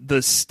 so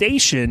the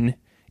station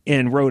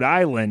in Rhode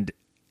Island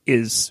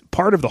is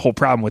part of the whole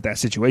problem with that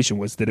situation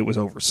was that it was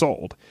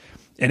oversold.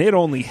 and it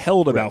only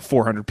held about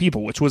 400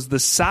 people, which was the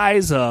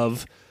size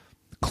of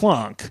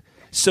Clunk.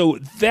 So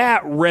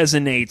that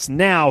resonates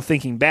now,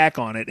 thinking back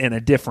on it in a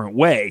different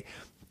way.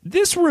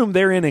 This room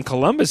they're in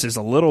Columbus is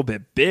a little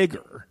bit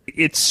bigger.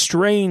 It's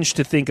strange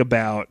to think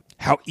about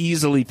how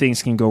easily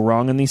things can go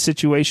wrong in these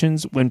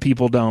situations when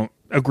people don't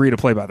agree to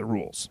play by the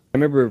rules. I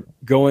remember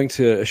going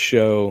to a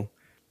show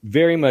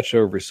very much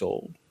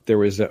oversold. There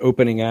was an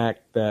opening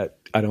act that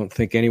I don't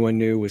think anyone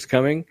knew was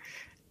coming,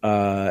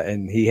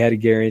 and he had a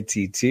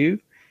guarantee too.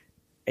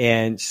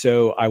 And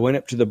so I went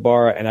up to the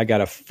bar and I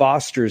got a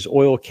Foster's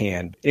oil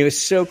can. It was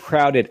so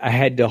crowded, I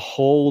had to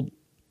hold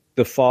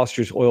the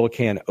Foster's oil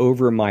can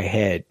over my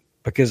head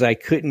because I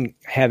couldn't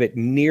have it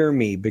near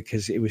me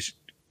because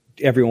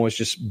everyone was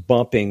just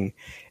bumping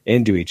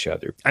into each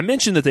other. I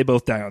mentioned that they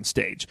both die on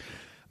stage.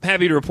 I'm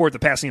happy to report the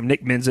passing of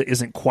Nick Menza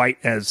isn't quite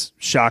as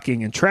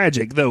shocking and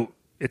tragic, though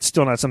it's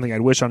still not something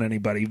I'd wish on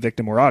anybody,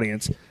 victim or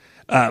audience.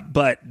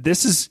 But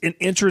this is an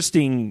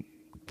interesting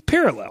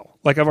parallel,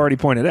 like I've already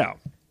pointed out.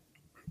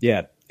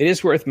 Yeah, it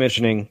is worth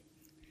mentioning.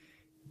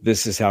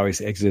 This is how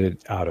he's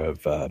exited out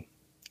of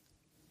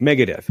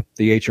Megadeth,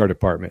 the HR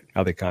department,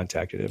 how they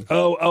contacted him.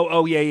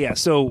 Yeah.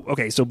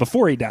 So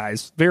before he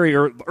dies, very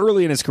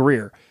early in his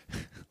career,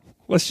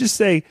 let's just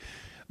say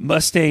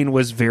Mustaine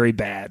was very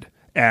bad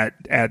at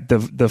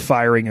the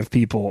firing of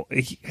people.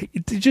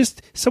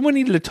 Someone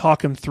needed to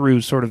talk him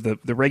through sort of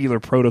the regular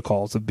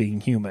protocols of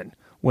being human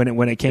when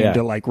it came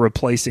to like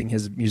replacing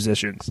his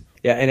musicians.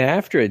 Yeah, and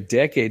after a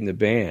decade in the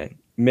band,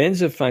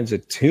 Menza finds a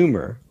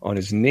tumor on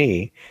his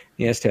knee.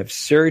 He has to have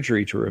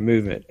surgery to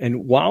remove it.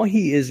 And while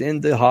he is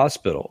in the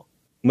hospital,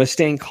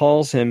 Mustaine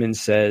calls him and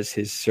says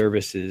his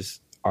services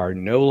are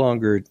no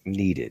longer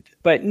needed.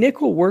 But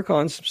Nick will work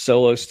on some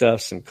solo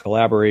stuff, some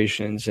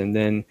collaborations, and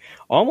then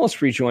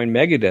almost rejoin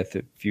Megadeth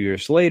a few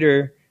years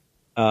later.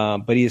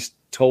 But he is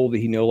told that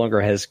he no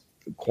longer has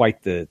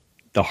quite the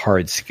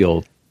hard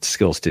skills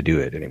to do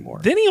it anymore.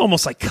 Then he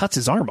almost like cuts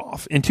his arm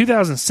off. In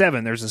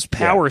 2007, there's this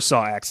power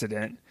saw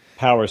accident.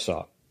 Power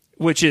saw.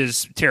 Which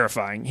is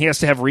terrifying. He has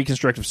to have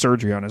reconstructive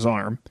surgery on his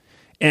arm.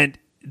 And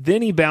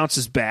then he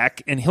bounces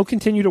back, and he'll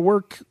continue to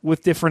work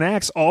with different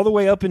acts all the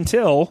way up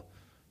until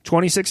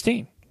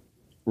 2016.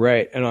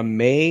 Right. And on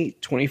May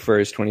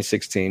 21st,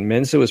 2016,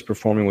 Menza was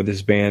performing with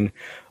his band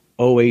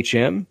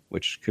OHM,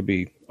 which could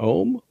be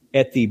Ohm,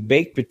 at the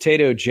Baked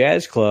Potato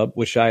Jazz Club,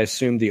 which I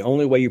assume the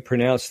only way you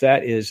pronounce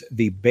that is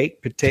the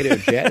Baked Potato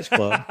Jazz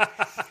Club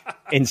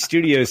in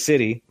Studio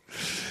City.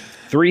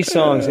 3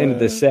 songs into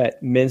the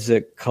set,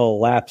 Menza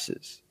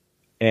collapses,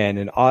 and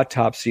an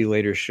autopsy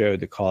later showed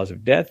the cause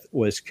of death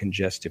was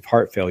congestive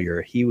heart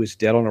failure. He was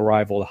dead on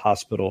arrival at the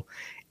hospital,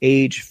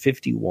 age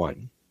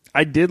 51.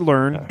 I did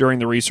learn during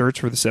the research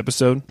for this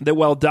episode that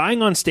while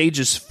dying on stage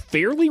is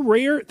fairly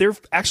rare, there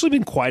have actually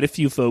been quite a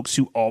few folks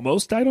who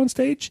almost died on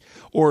stage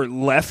or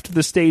left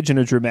the stage in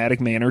a dramatic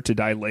manner to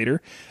die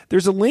later.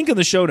 There's a link in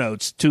the show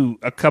notes to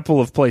a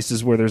couple of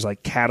places where there's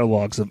like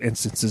catalogs of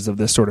instances of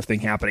this sort of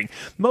thing happening.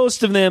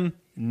 Most of them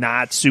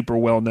not super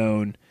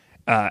well-known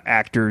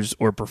actors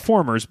or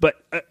performers, but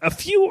a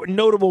few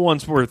notable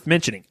ones worth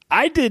mentioning.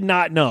 I did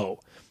not know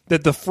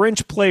that the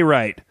French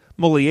playwright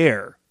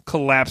Molière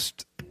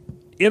collapsed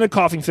in a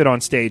coughing fit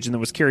on stage and then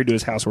was carried to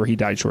his house where he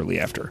died shortly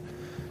after.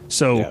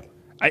 So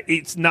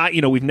it's not,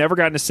 we've never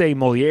gotten to say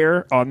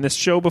Molière on this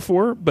show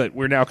before, but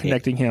we're now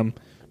connecting him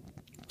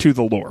to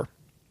the lore.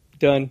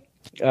 Done.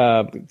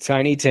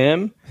 Tiny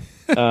Tim,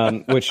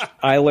 which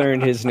I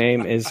learned his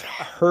name is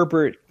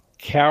Herbert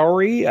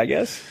Cowrie, I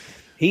guess.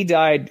 He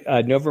died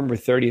November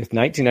 30th,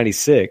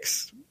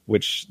 1996,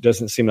 which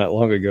doesn't seem that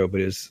long ago,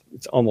 but it's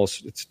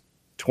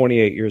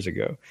 28 years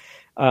ago.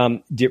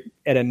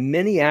 At a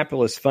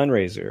Minneapolis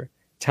fundraiser,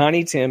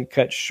 Tiny Tim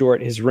cut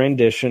short his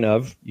rendition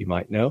of, you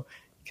might know,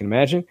 you can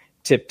imagine,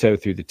 Tiptoe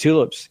Through the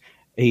Tulips.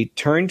 He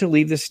turned to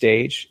leave the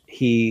stage.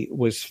 He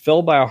was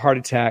felled by a heart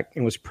attack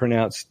and was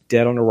pronounced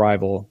dead on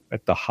arrival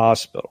at the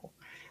hospital.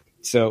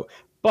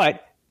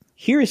 But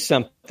here's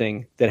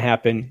something that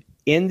happened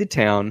in the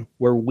town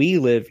where we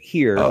live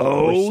here,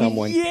 where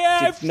someone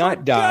did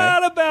not die.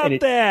 About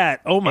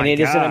that. Oh my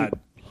God.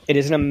 It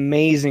is an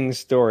amazing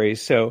story.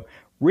 So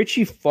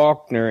Richie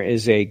Faulkner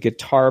is a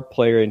guitar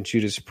player in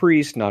Judas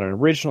Priest, not an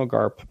original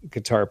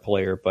guitar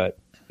player, but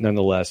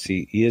nonetheless,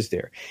 he is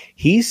there.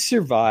 He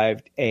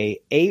survived a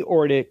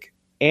aortic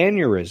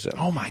aneurysm.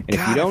 Oh my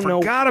God, I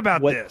forgot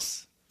about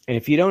this. And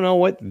if you don't know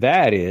what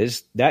that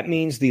is, that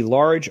means the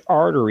large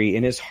artery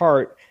in his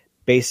heart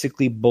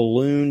basically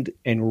ballooned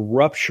and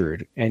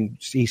ruptured, and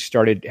he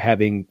started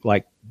having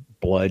like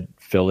blood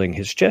filling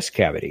his chest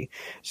cavity.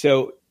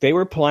 So they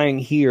were playing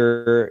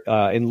here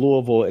in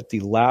Louisville at the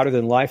Louder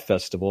Than Life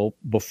Festival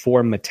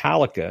before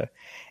Metallica,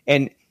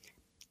 and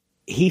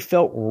he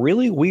felt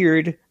really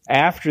weird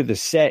after the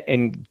set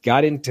and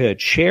got into a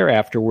chair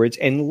afterwards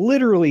and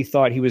literally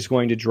thought he was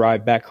going to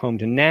drive back home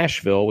to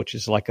Nashville, which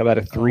is like about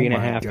a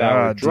 3.5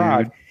 hour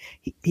drive.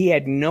 He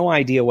had no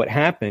idea what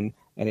happened.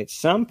 And at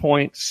some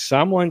point,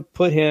 someone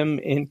put him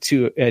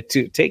to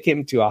take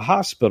him to a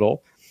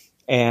hospital,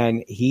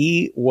 And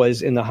he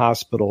was in the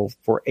hospital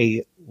for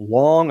a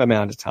long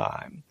amount of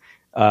time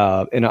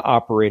in an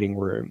operating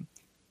room.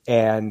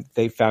 And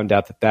they found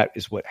out that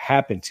is what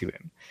happened to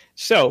him.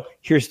 So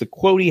here's the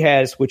quote he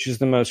has, which is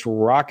the most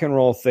rock and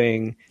roll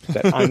thing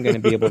that I'm going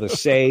to be able to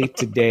say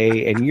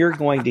today. And you're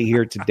going to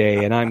hear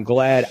today. And I'm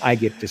glad I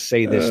get to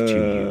say this to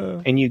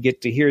you. And you get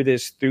to hear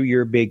this through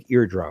your big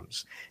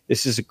eardrums.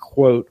 This is a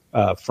quote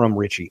from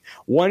Richie.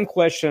 One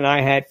question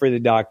I had for the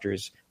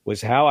doctors was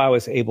how I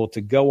was able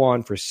to go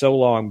on for so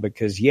long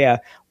because,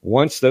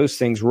 once those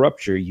things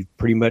rupture, you've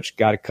pretty much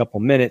got a couple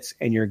minutes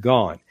and you're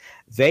gone.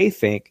 They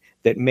think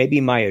that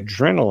maybe my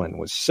adrenaline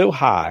was so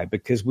high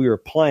because we were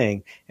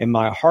playing and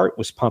my heart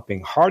was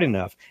pumping hard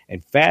enough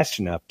and fast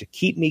enough to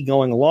keep me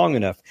going long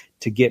enough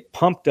to get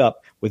pumped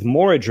up with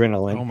more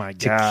adrenaline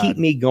to keep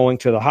me going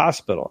to the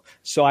hospital.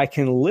 So I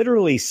can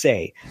literally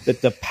say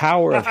that the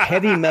power of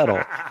heavy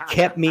metal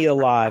kept me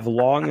alive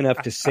long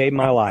enough to save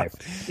my life.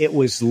 It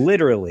was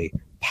literally,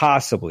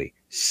 possibly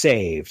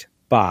saved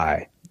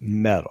by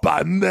metal.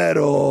 By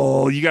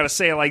metal. You got to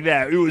say it like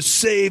that. It was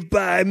saved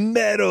by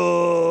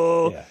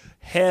metal. Yeah.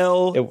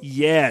 Hell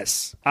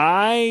yes.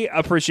 I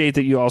appreciate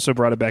that you also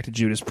brought it back to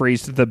Judas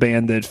Priest, the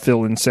band that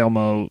Phil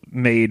Anselmo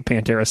made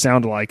Pantera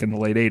sound like in the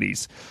late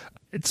 80s.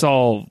 It's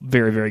all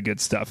very, very good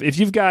stuff. If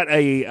you've got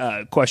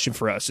a question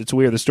for us, it's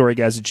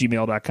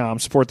wearethestoryguys@gmail.com.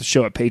 Support the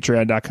show at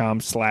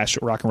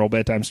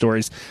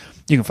patreon.com/rockandrollbedtimestories.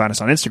 You can find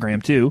us on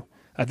Instagram too.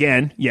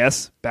 Again,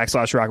 yes,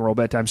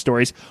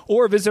 /rockandrollbedtimestories.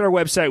 Or visit our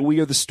website,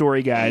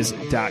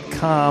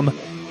 wearethestoryguys.com.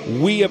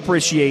 We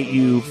appreciate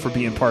you for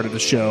being part of the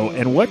show.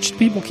 And what should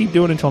people keep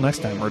doing until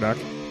next time, Murdoch?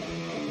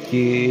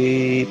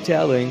 Keep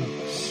telling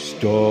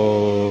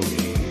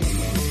stories.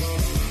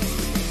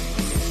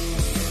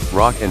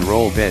 Rock and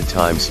Roll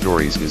Bedtime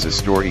Stories is a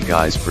Story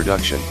Guys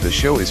production. The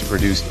show is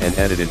produced and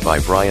edited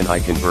by Brian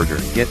Eichenberger.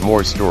 Get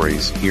more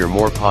stories, hear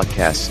more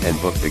podcasts, and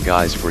book the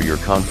guys for your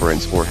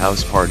conference or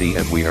house party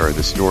at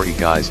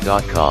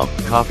wearethestoryguys.com.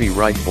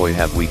 Copyright Boy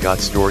Have We Got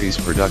Stories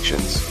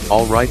Productions.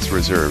 All rights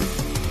reserved.